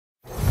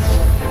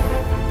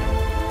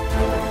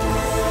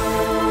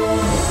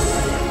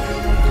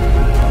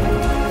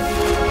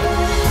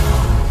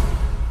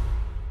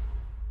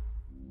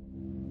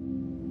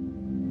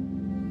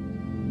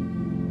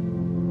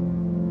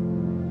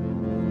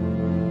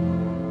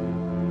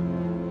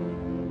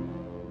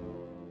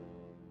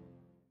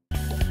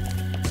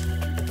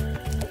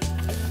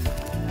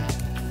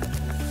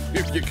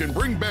If you can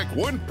bring back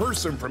one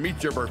person from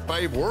each of our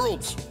 5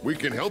 worlds, we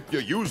can help you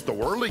use the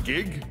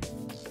whirligig.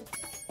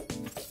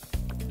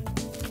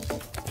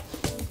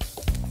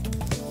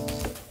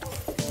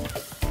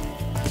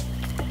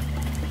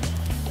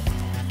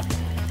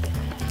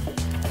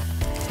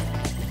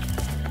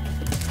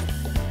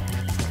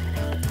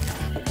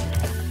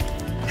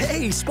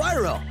 Hey,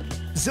 Spyro!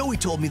 Zoe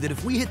told me that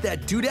if we hit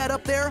that doodad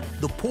up there,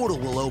 the portal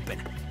will open.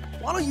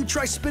 Why don't you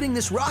try spinning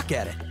this rock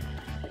at it?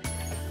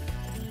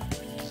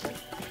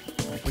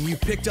 When you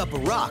picked up a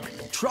rock,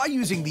 try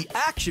using the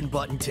action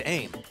button to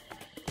aim.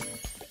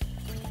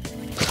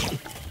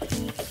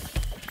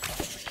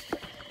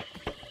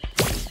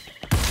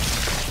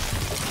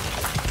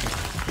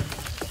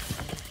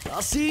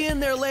 I'll see you in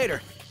there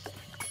later.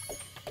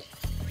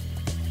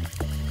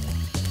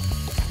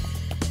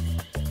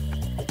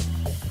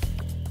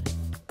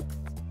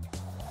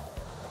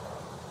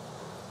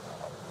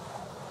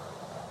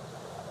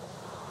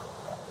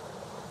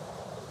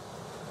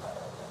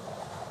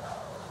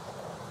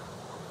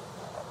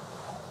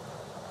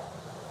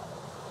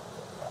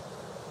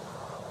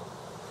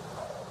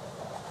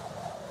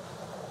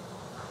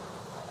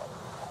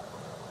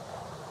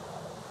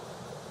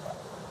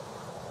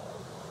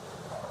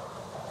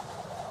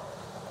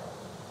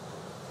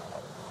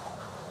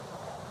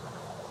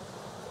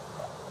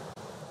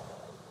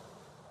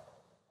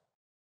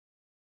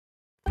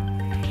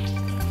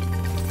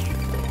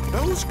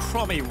 Those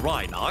crummy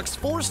Rhynocs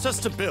forced us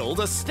to build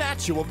a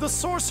statue of the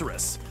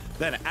sorceress.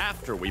 Then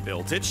after we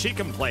built it, she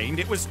complained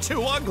it was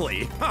too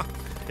ugly. Huh.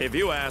 If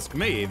you ask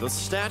me, the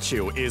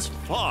statue is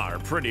far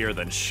prettier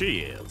than she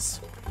is.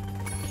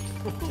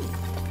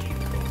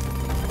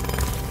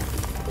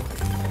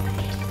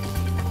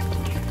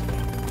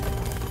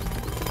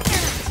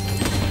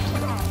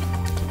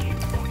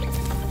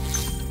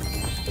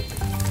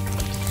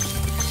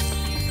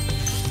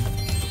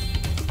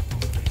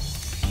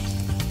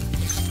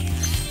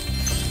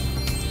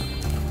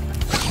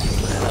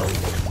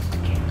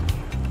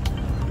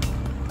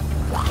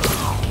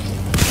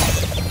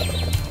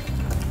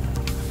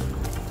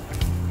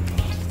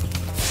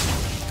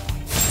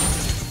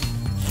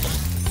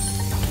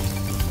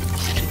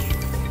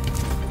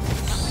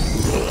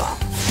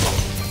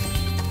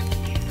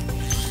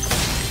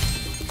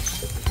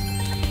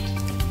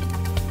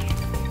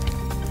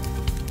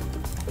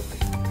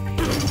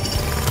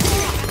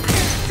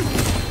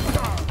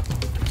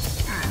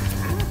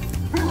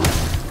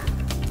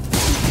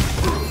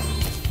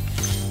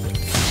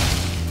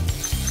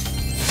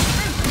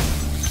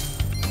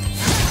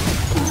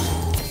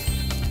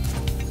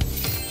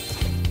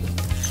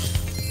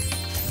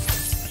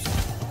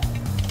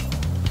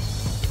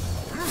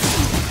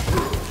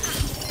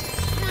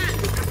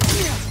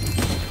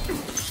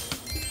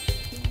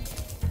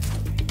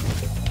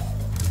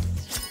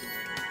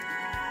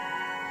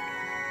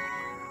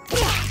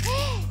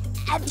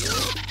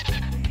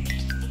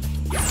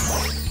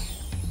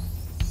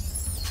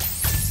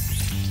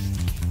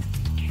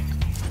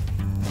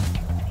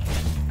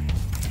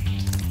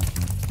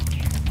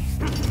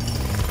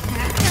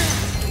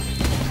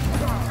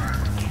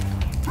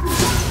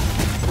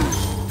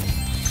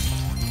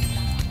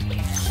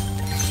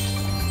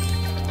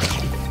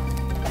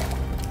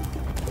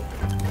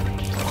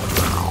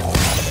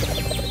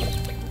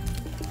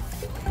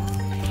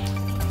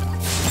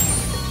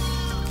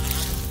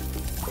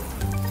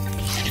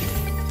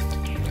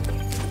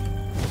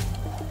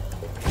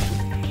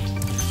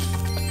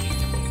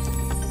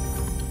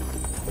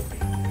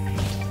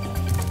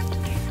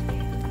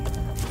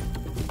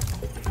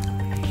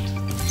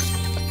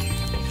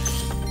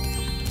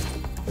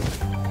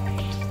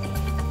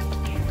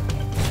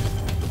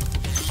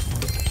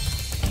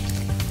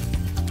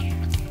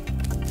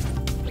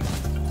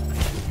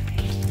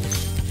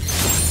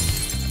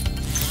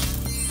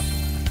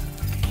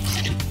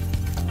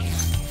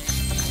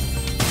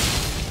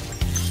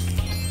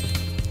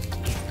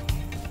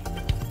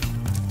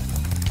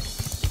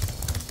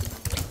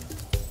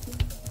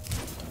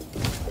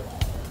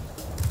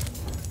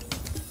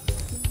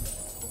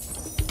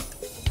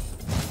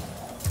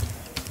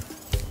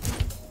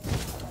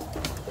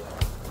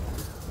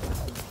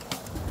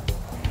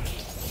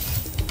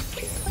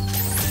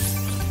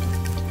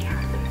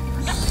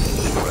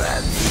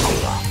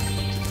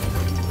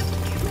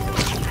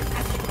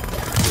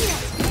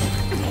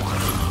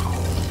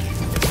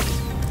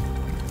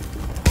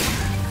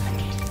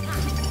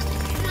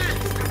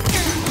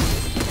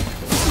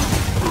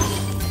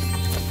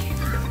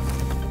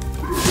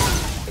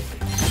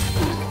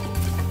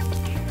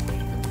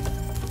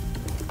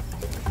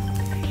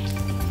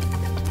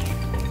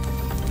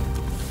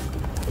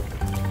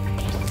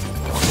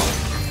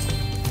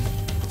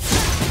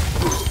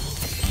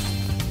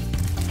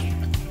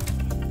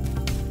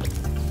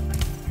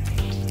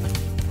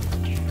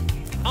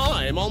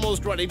 I'm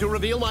almost ready to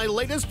reveal my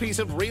latest piece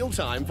of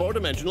real-time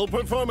four-dimensional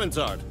performance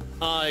art.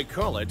 I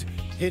call it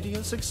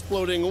Hideous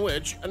Exploding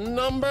Witch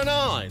number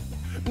 9.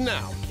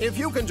 Now, if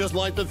you can just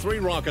light the 3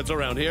 rockets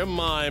around here,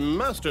 my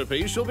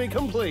masterpiece shall be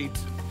complete.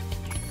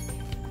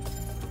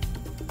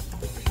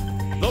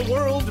 The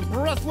world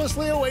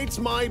breathlessly awaits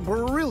my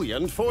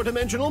brilliant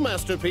four-dimensional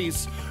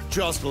masterpiece.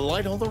 Just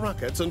light all the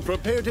rockets and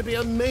prepare to be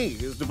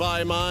amazed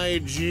by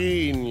my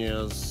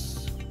genius.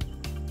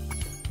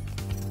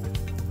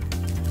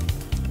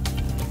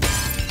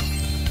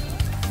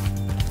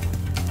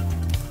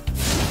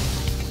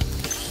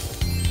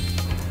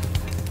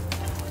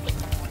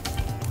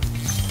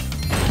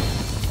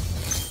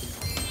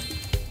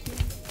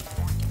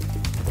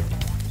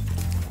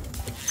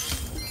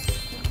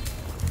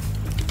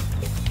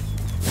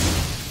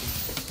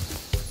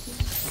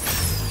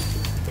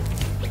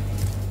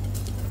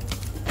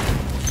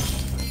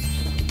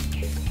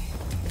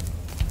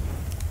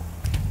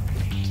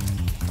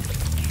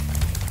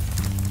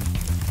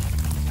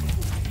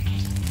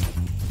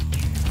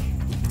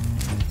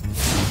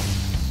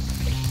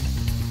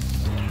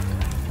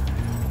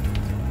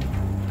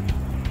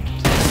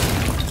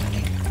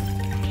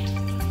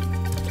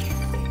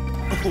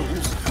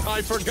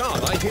 I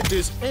forgot I hid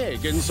this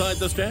egg inside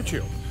the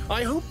statue.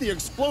 I hope the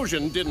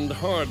explosion didn't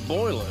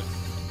hard-boil it.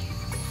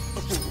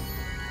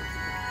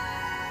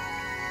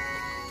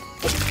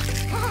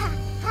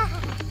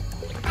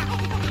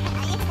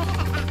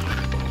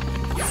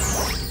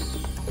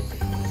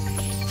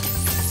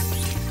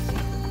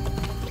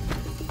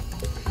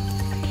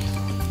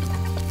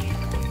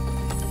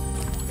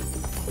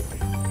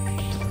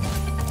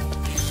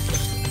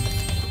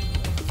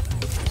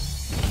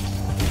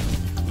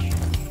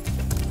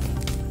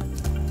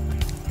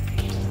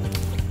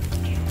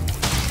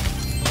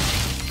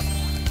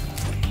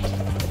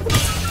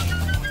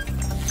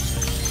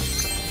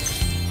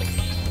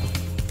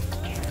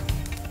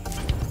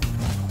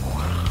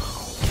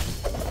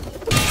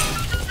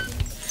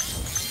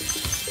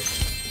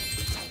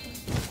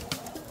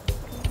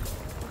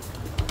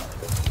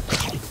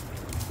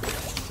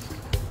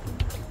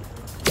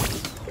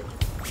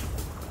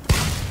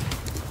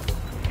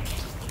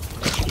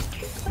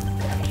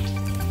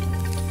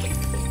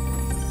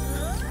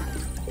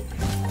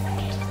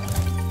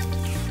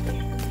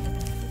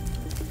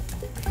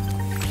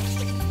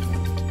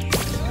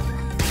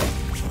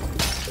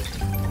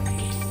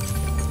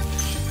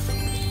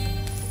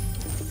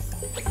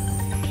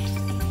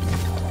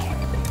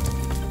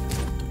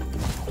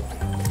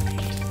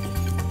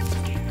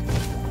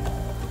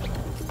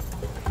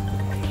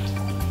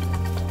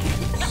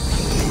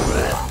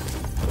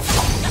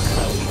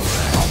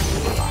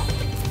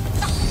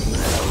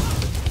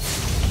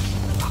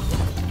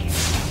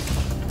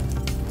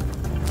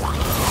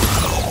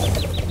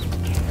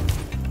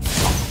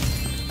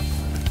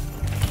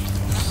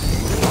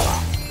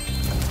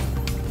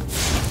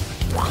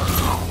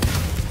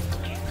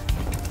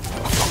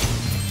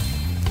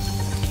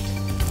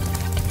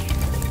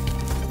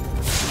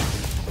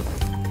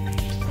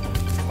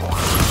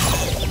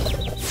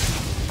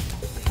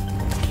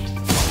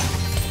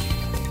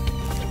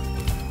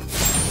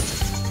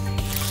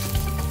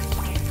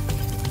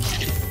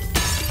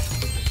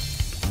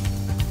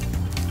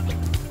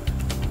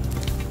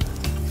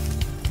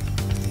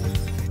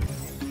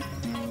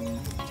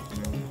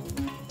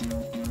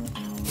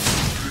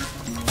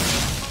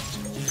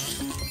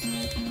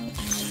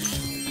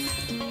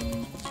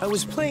 I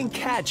was playing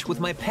catch with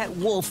my pet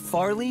wolf,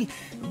 Farley,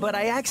 but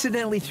I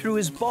accidentally threw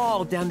his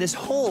ball down this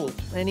hole,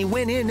 and he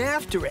went in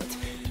after it.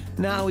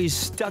 Now he's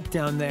stuck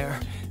down there,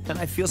 and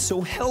I feel so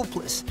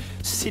helpless,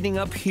 sitting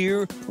up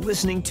here,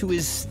 listening to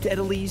his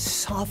steadily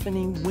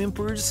softening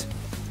whimpers.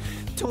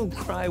 Don't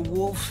cry,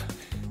 Wolf.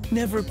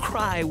 Never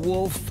cry,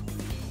 Wolf.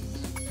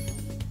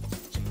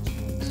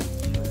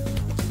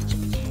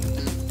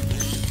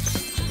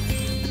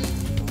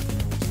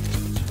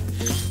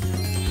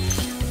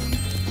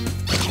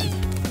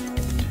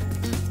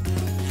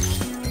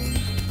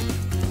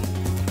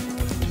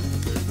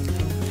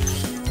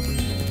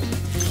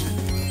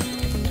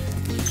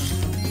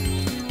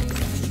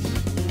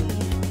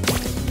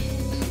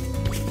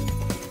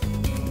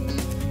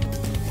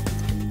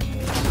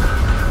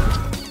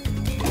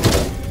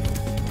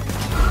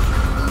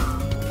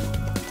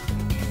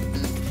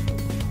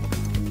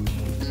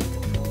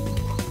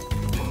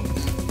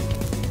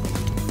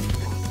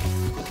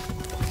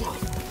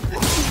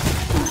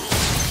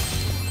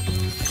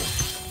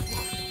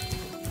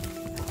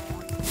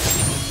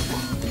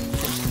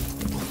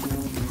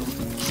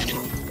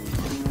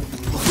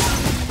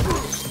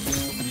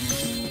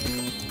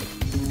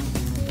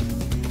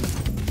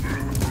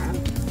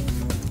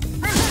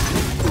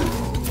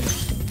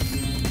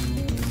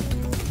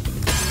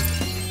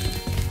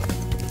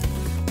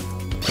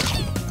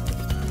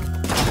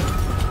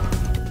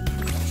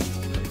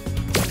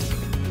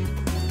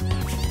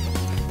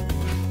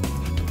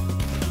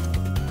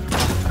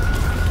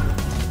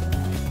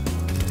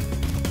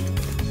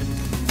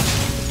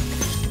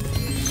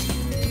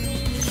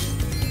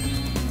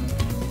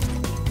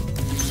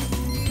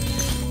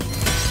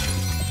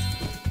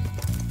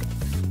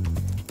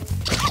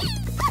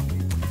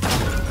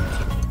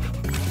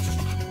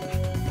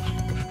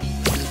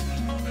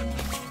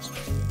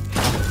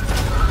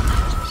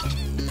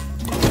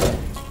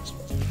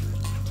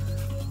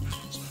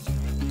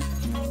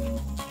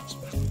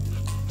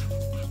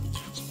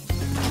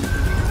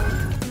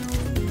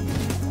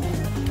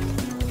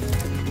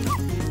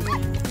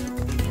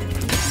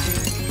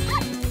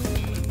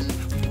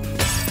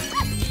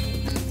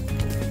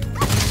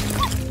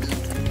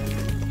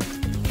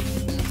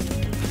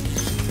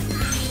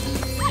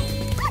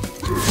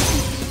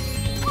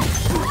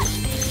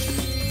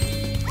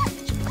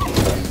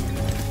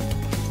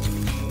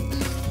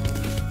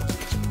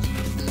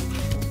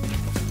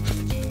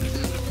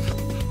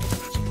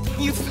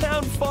 You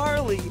found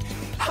Farley!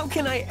 How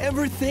can I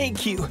ever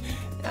thank you?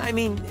 I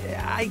mean,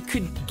 I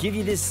could give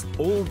you this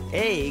old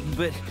egg,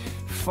 but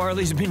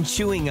Farley's been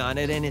chewing on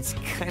it and it's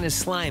kind of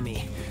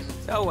slimy.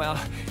 Oh well,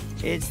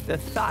 it's the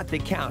thought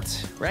that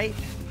counts, right?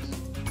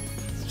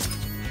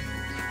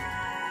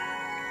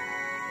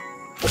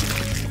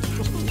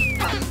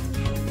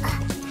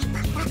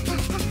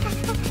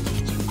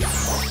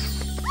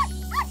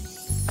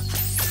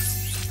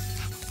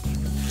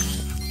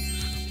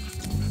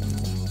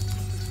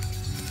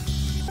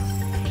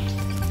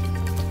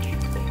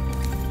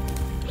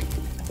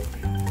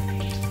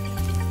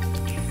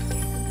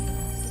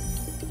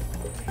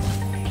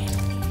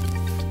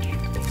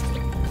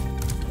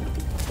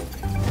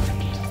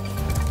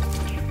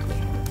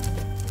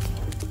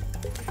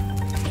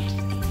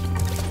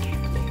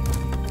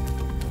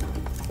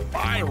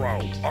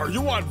 Spyro, are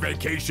you on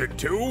vacation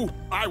too?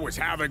 I was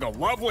having a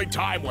lovely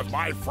time with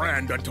my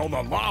friend until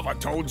the lava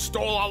toad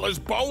stole all his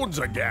bones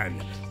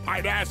again.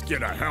 I'd ask you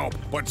to help,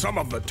 but some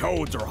of the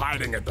toads are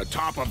hiding at the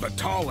top of the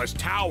tallest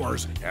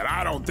towers, and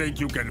I don't think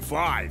you can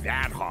fly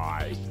that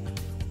high.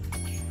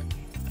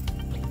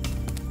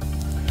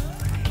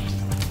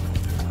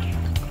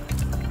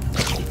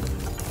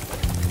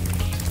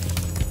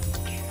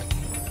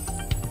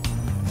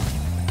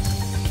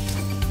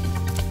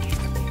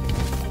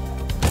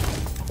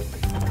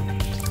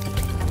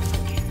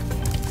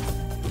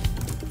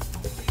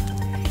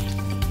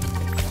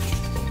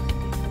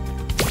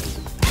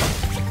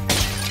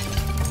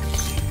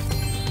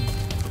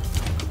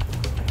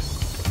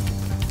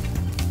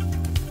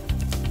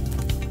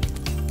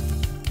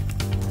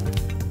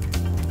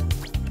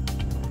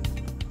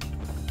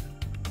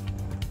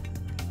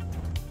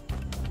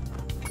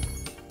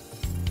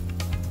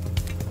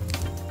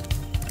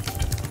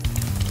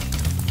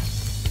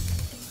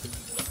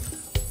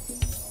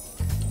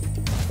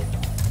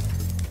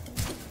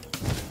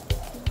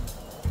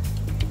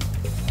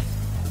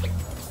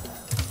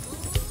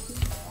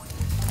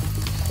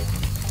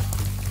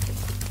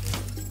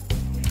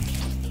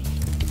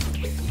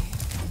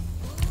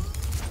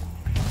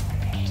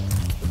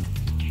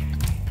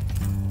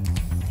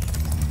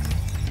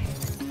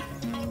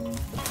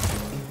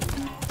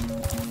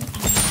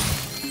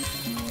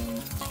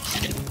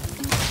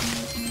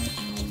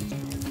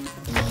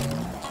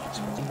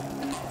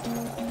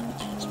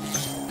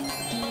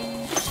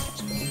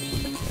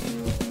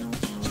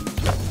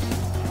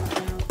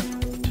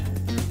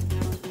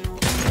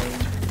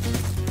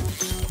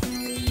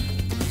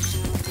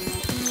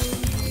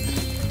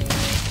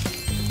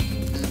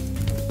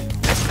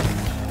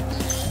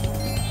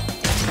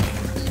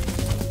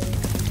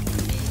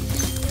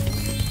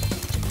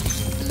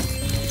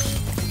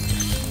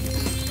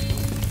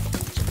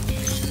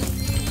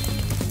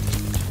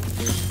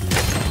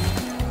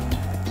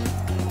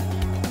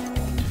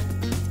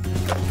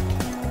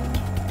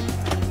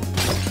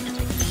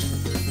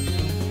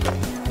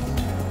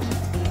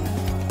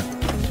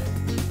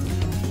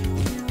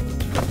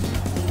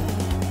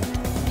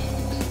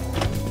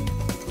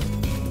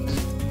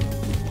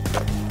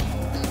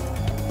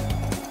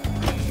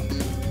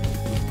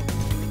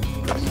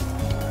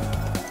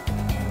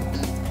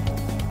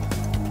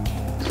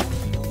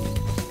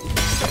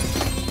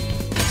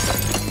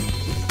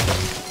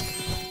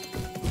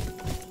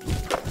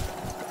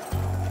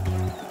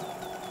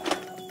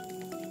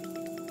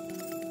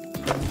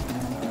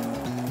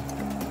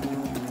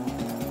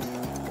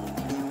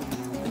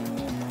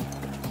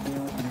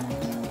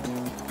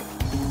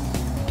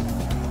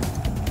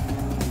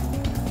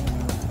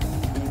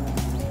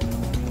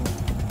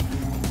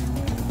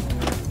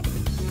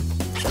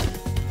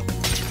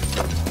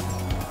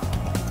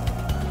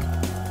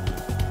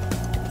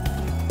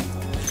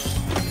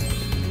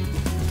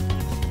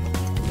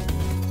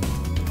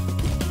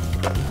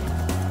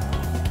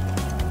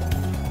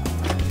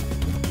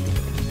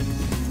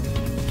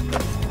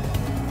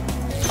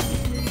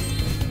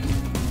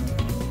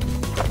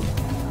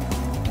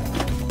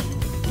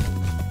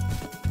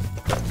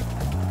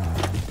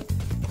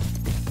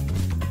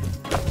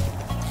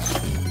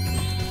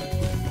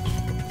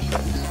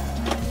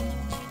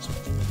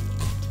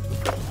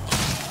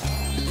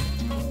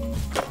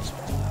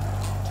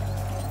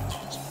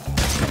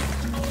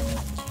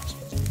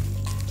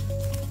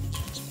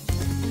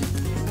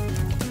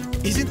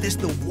 Isn't this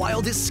the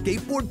wildest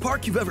skateboard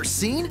park you've ever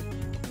seen?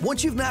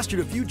 Once you've mastered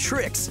a few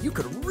tricks, you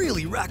could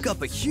really rack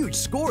up a huge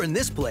score in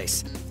this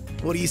place.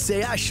 What do you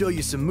say I show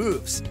you some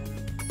moves?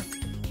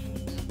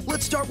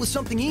 Let's start with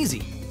something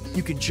easy.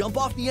 You can jump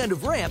off the end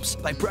of ramps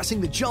by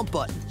pressing the jump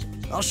button.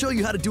 I'll show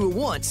you how to do it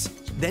once,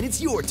 then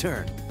it's your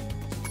turn.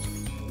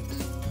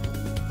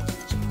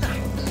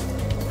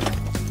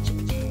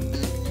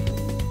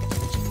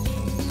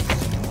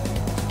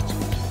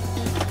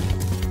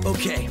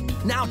 Okay,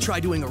 now try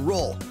doing a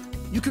roll.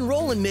 You can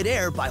roll in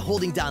midair by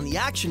holding down the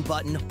action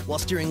button while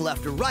steering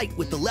left or right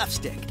with the left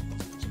stick.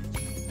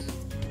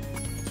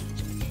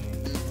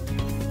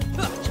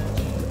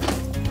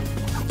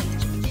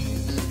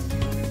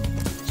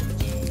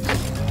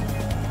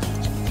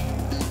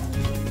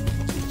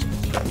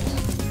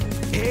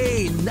 Hey,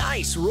 Hey,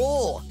 nice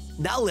roll!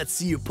 Now let's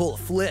see you pull a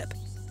flip.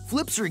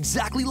 Flips are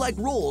exactly like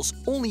rolls,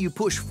 only you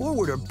push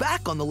forward or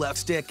back on the left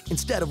stick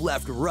instead of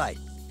left or right.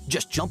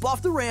 Just jump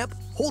off the ramp,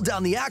 hold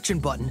down the action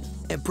button,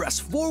 and press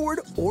forward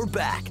or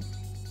back.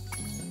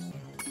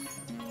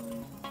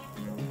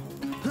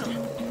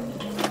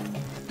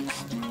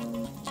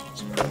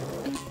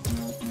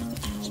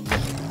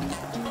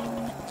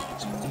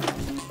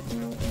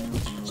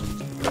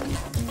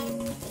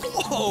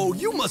 Whoa,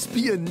 you must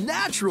be a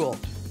natural!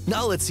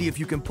 Now let's see if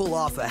you can pull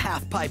off a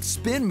half-pipe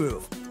spin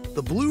move.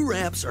 The blue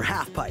ramps are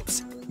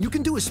half-pipes. You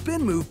can do a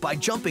spin move by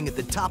jumping at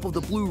the top of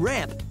the blue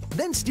ramp,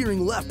 then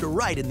steering left or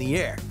right in the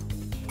air.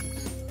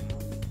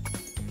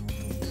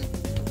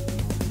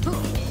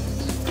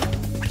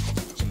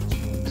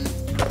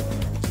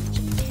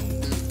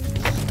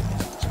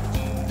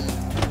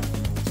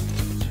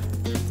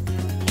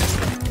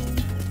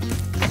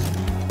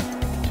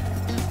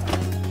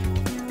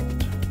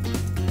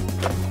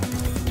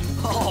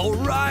 All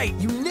right,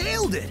 you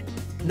nailed it!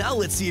 Now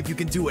let's see if you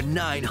can do a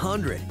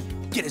 900.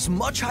 Get as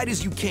much height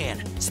as you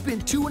can,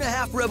 spin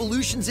 2.5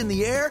 revolutions in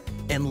the air,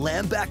 and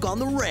land back on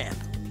the ramp.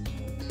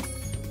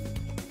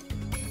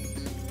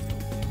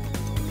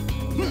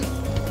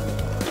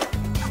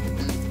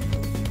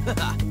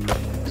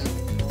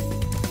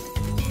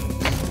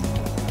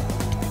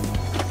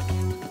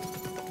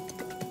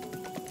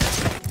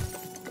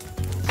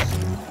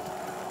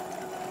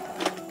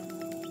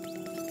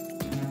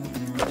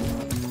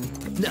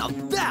 Now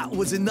that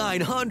was a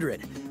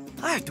 900.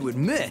 I have to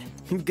admit,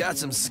 you've got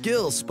some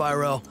skills,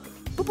 Spyro.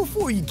 But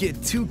before you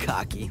get too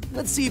cocky,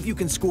 let's see if you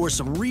can score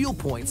some real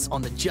points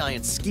on the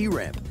giant ski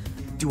ramp.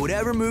 Do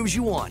whatever moves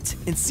you want,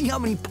 and see how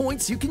many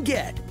points you can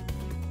get.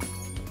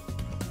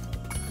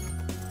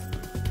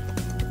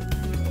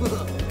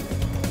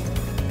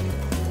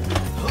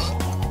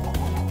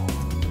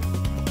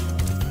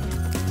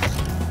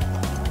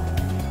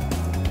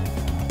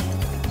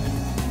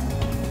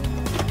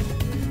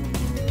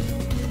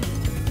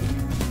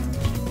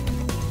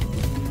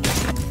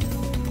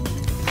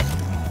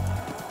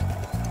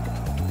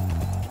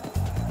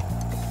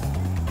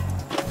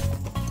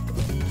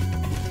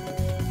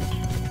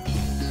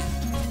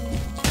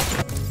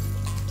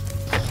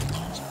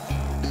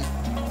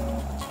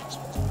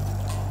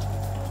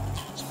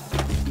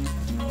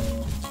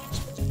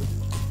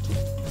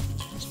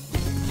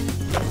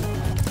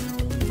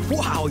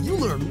 Wow, you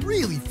learn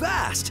really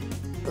fast!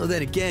 Well,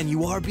 then again,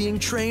 you are being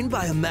trained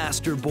by a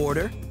master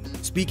boarder.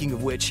 Speaking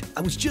of which,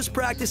 I was just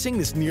practicing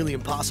this nearly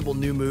impossible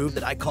new move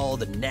that I call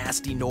the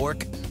Nasty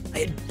Nork. I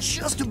had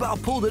just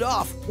about pulled it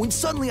off when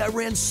suddenly I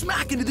ran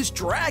smack into this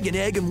dragon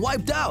egg and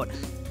wiped out.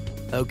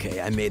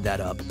 Okay, I made that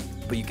up,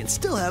 but you can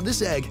still have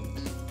this egg.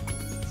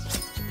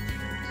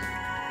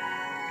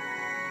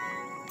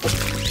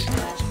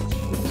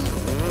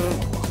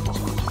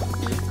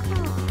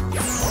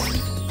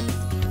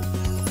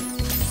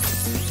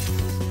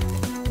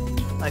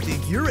 I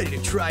think you're ready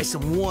to try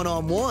some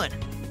one-on-one.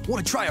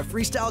 Want to try a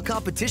freestyle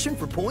competition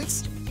for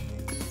points?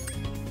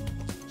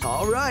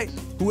 All right,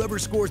 whoever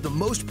scores the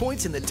most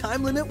points in the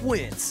time limit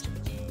wins.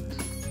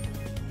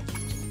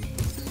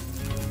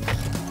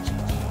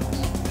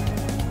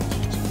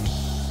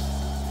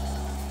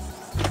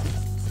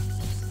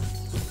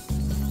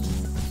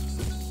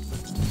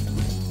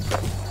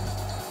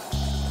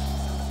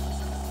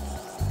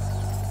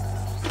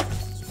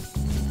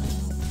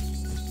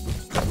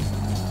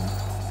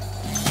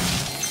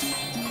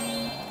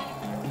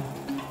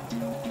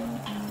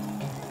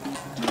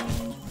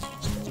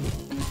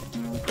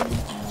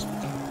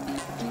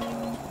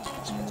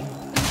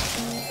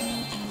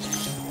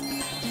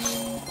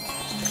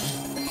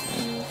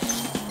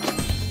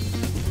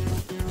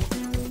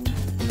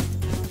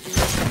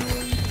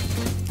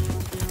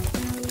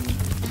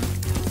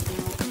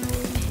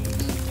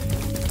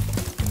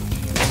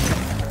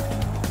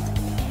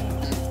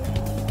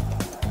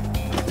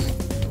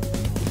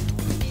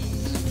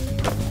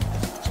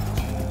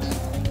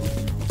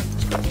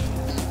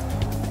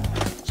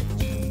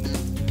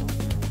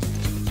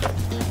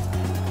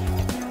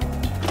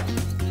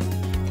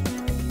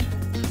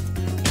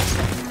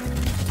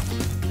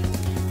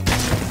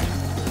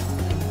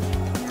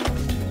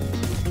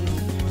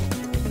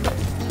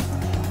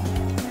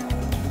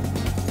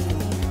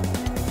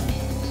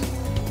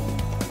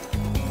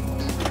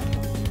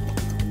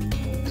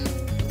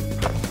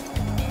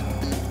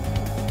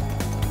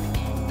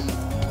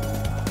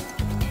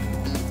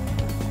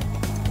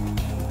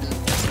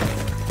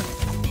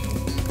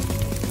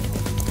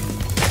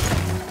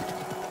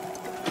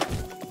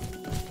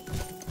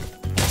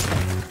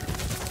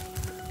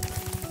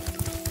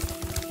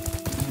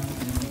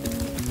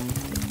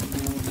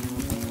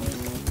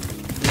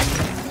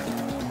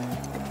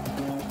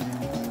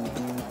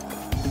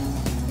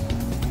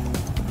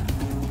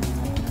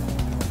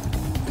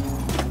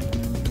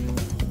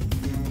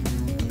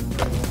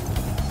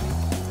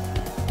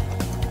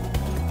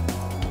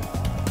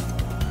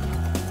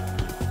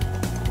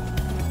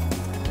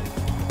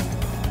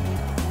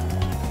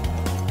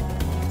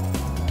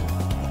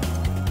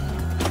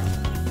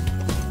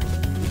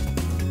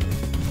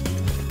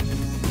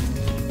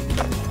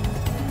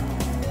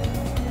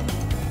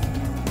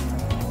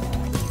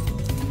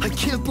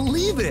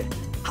 believe it!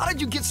 How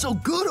did you get so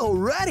good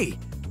already?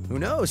 Who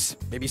knows?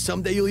 Maybe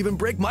someday you'll even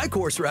break my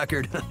course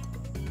record.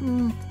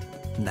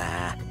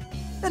 Nah.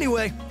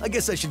 Anyway, I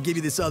guess I should give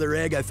you this other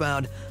egg I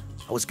found.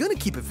 I was gonna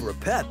keep it for a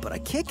pet, but I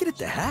can't get it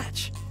to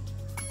hatch.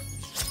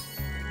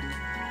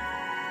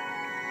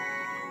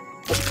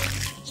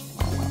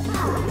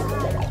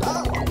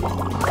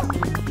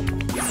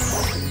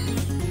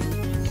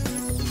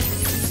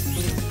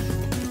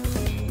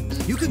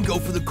 You can go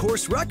for the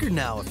course record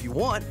now if you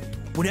want.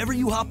 Whenever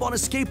you hop on a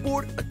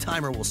skateboard, a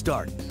timer will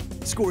start.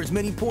 Score as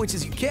many points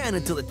as you can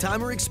until the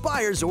timer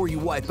expires or you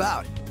wipe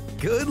out.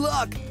 Good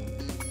luck!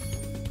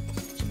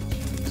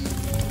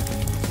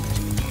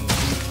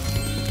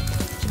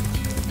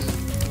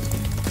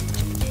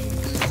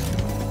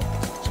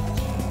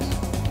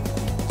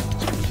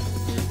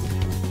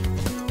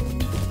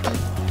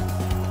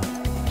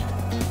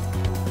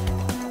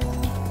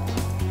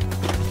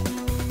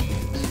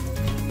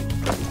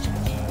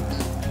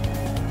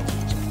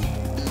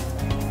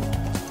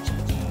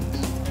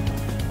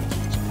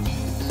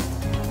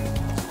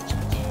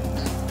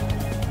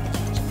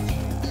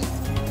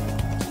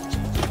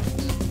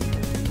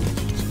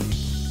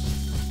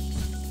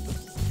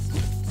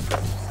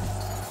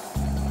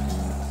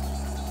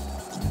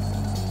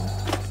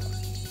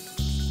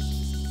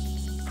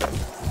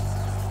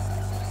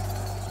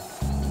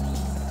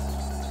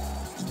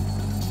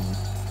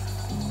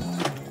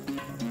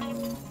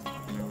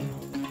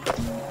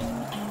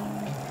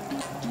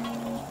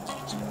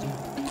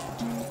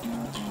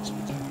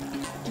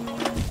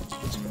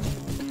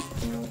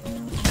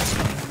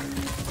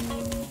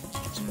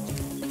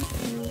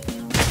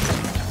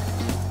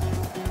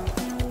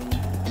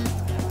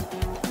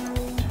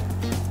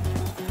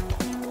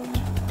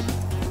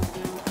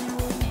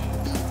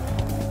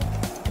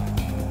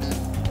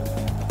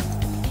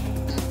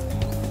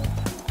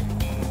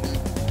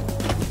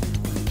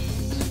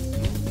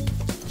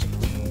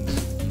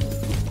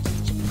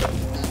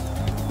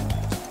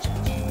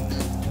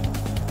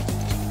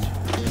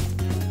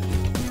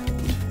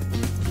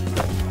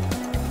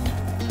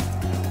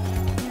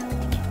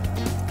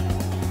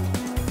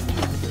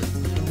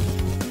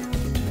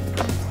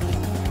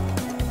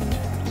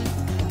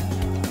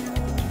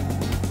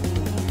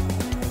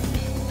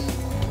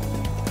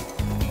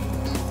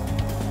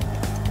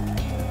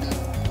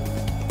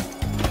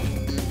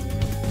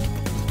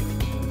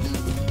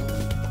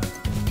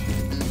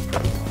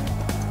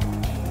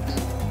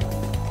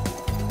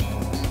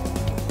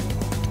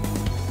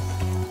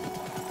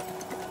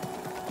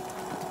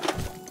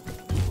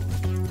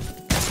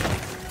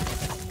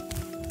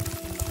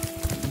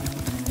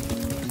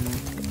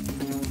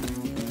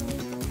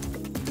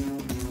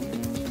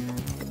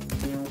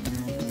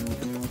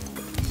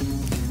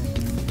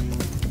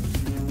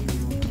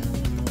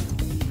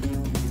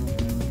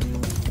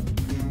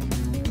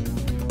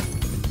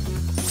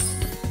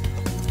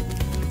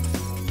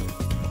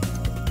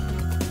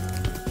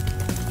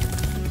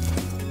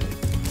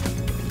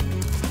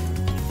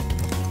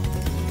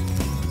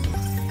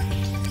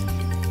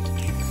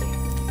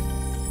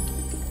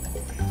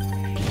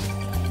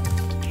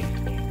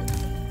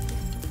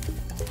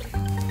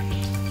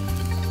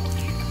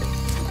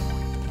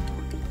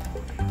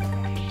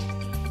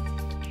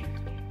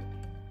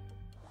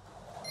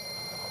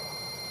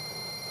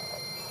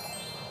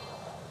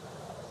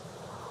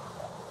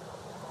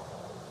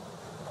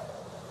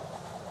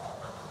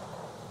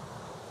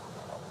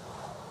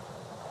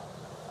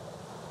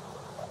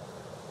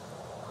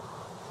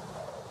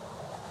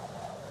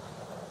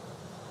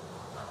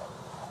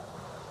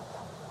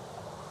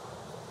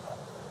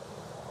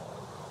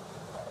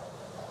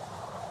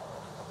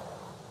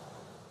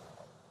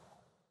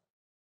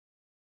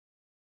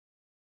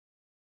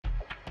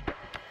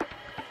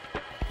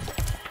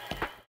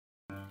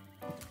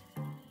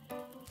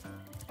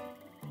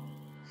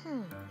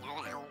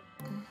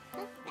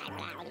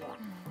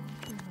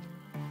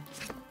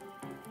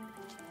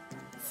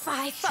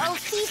 Fi-fo,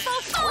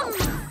 fee-fo-fum!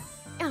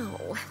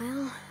 Oh,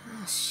 well,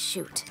 oh,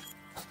 shoot.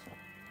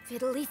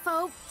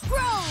 Fiddly-fo,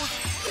 grow!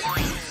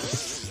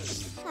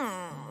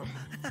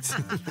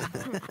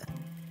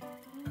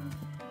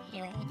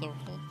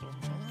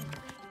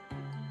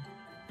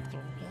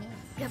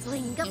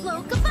 Gabling,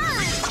 gablo,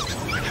 goodbye!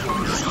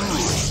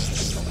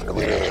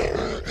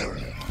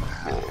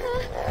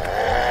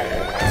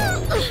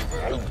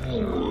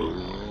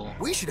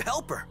 We should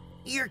help her.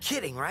 You're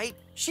kidding, right?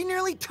 She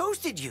nearly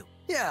toasted you.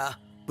 Yeah,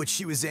 but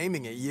she was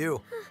aiming at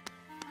you.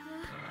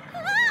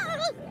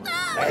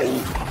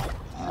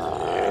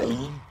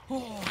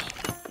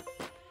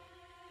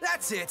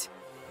 That's it.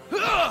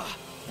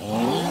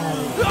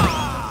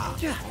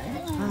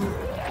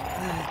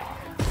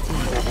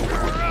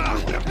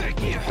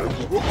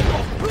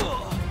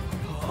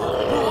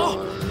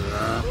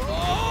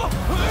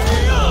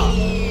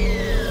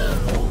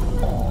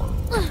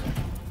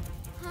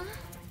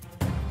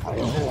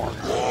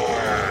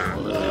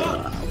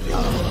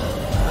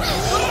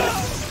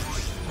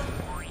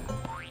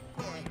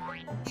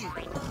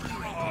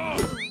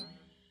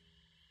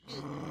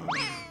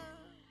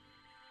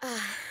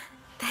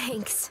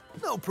 Thanks.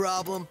 No No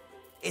problem.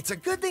 It's a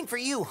good thing for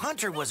you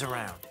Hunter was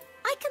around.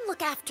 I can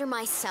look after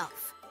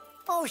myself.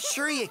 Oh,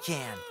 sure you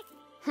can.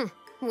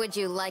 Would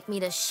you like me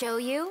to show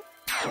you?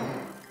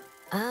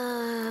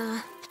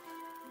 Out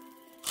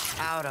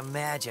of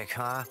magic,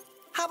 huh?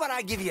 How about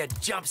I give you a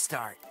jump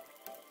start?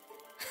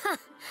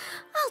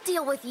 I'll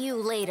deal with you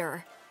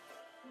later.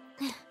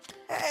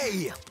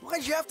 Hey,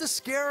 why'd you have to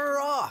scare her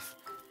off?